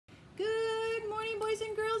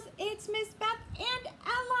it's Miss Beth and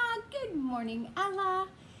Ella. Good morning, Ella.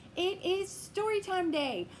 It is Storytime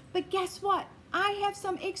day, but guess what? I have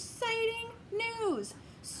some exciting news.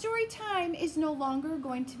 Storytime is no longer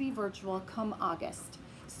going to be virtual come August.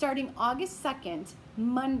 Starting August 2nd,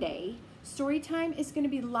 Monday, Storytime is going to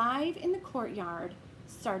be live in the courtyard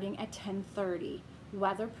starting at 10:30.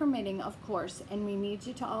 Weather permitting, of course, and we need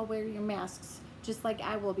you to all wear your masks just like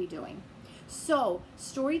I will be doing. So,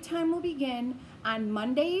 Storytime will begin on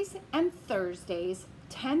Mondays and Thursdays,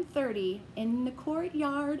 10:30 in the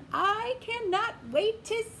courtyard. I cannot wait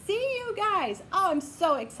to see you guys. Oh, I'm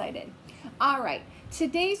so excited. All right,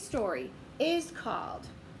 today's story is called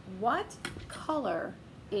What Color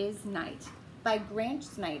is Night by Grant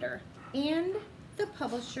Snyder, and the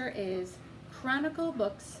publisher is Chronicle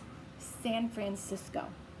Books, San Francisco.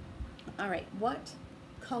 All right, what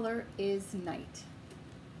color is night?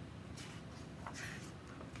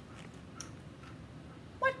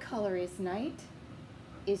 What color is night?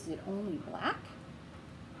 Is it only black?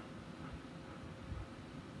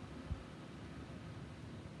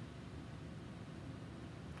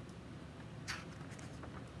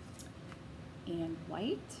 And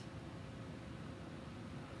white?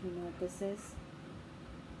 You know what this is?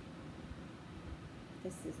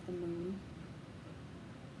 This is the moon.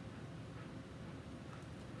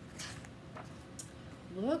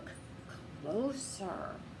 Look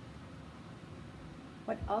closer.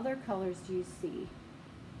 What other colors do you see?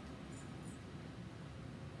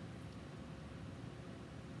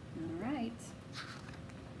 All right.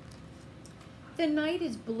 The night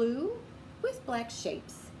is blue with black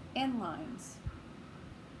shapes and lines.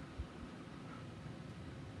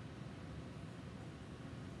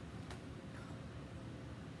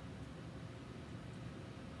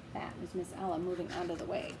 That was Miss Ella moving out of the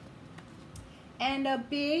way. And a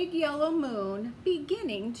big yellow moon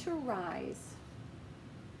beginning to rise.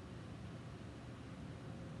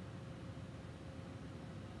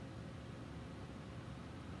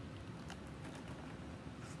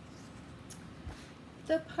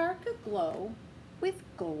 The park aglow with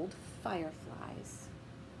gold fireflies.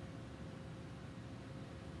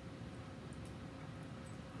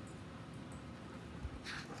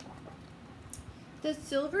 The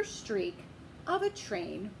silver streak of a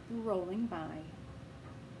train rolling by.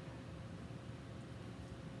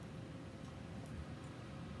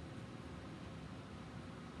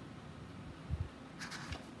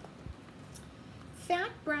 Fat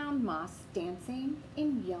brown moss dancing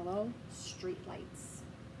in yellow streetlights.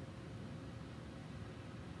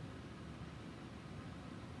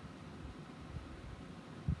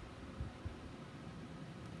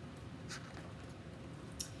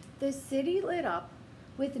 The city lit up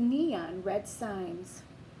with neon red signs.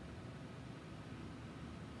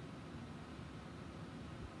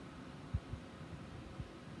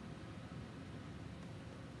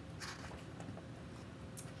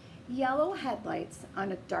 Yellow headlights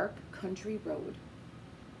on a dark country road.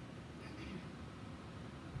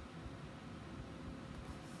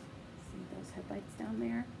 See those headlights down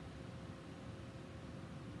there?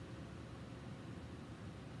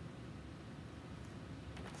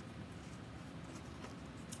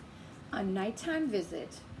 A nighttime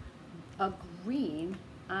visit, a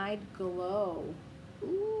green-eyed glow.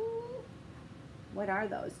 Ooh, what are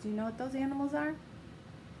those? Do you know what those animals are?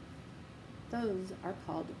 Those are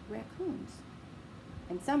called raccoons.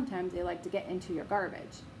 And sometimes they like to get into your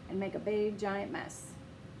garbage and make a big giant mess.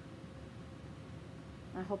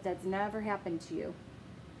 I hope that's never happened to you.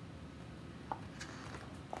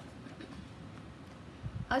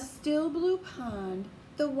 A still blue pond,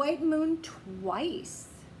 the white moon twice.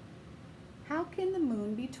 How can the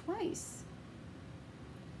moon be twice?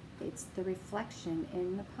 It's the reflection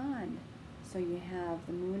in the pond. So you have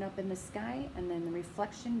the moon up in the sky and then the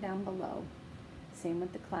reflection down below. Same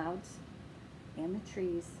with the clouds and the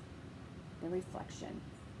trees, the reflection.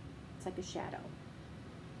 It's like a shadow.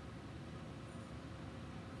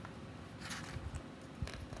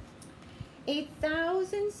 A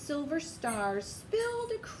thousand silver stars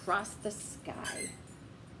spilled across the sky.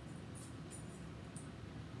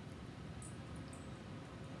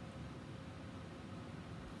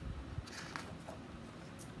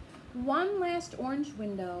 One last orange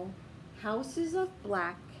window, houses of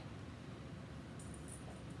black.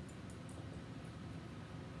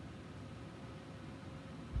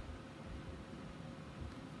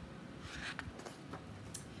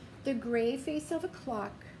 The gray face of a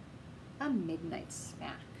clock, a midnight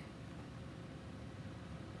smack.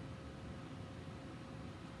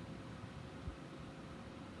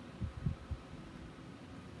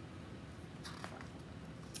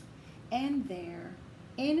 And there,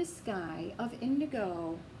 in a sky of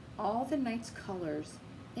indigo, all the night's colors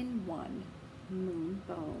in one moon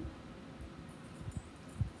bow.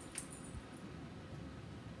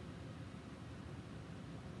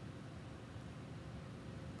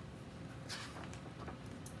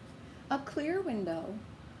 A clear window,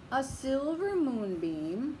 a silver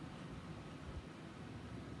moonbeam,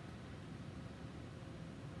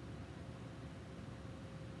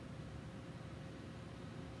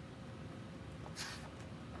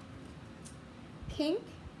 pink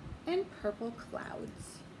and purple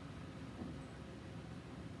clouds.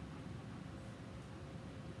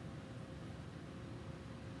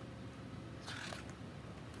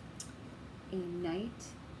 A night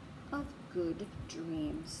of good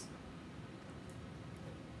dreams.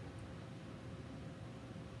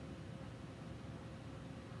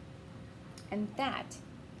 And that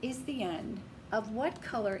is the end of What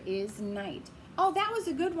Color is Night? Oh, that was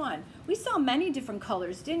a good one. We saw many different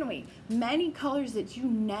colors, didn't we? Many colors that you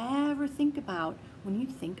never think about when you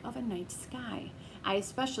think of a night sky. I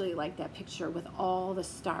especially like that picture with all the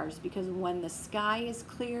stars, because when the sky is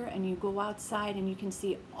clear and you go outside and you can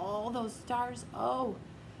see all those stars, oh,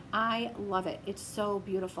 I love it. It's so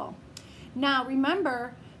beautiful. Now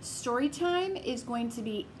remember, story time is going to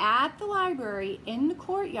be at the library in the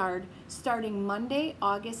courtyard starting Monday,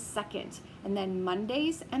 August 2nd, and then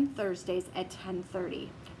Mondays and Thursdays at 10:30.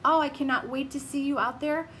 Oh, I cannot wait to see you out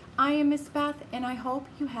there. I am Miss Beth, and I hope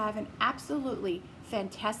you have an absolutely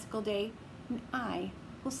fantastical day, and I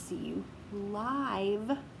will see you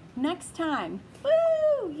live next time.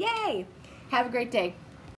 Woo! Yay! Have a great day.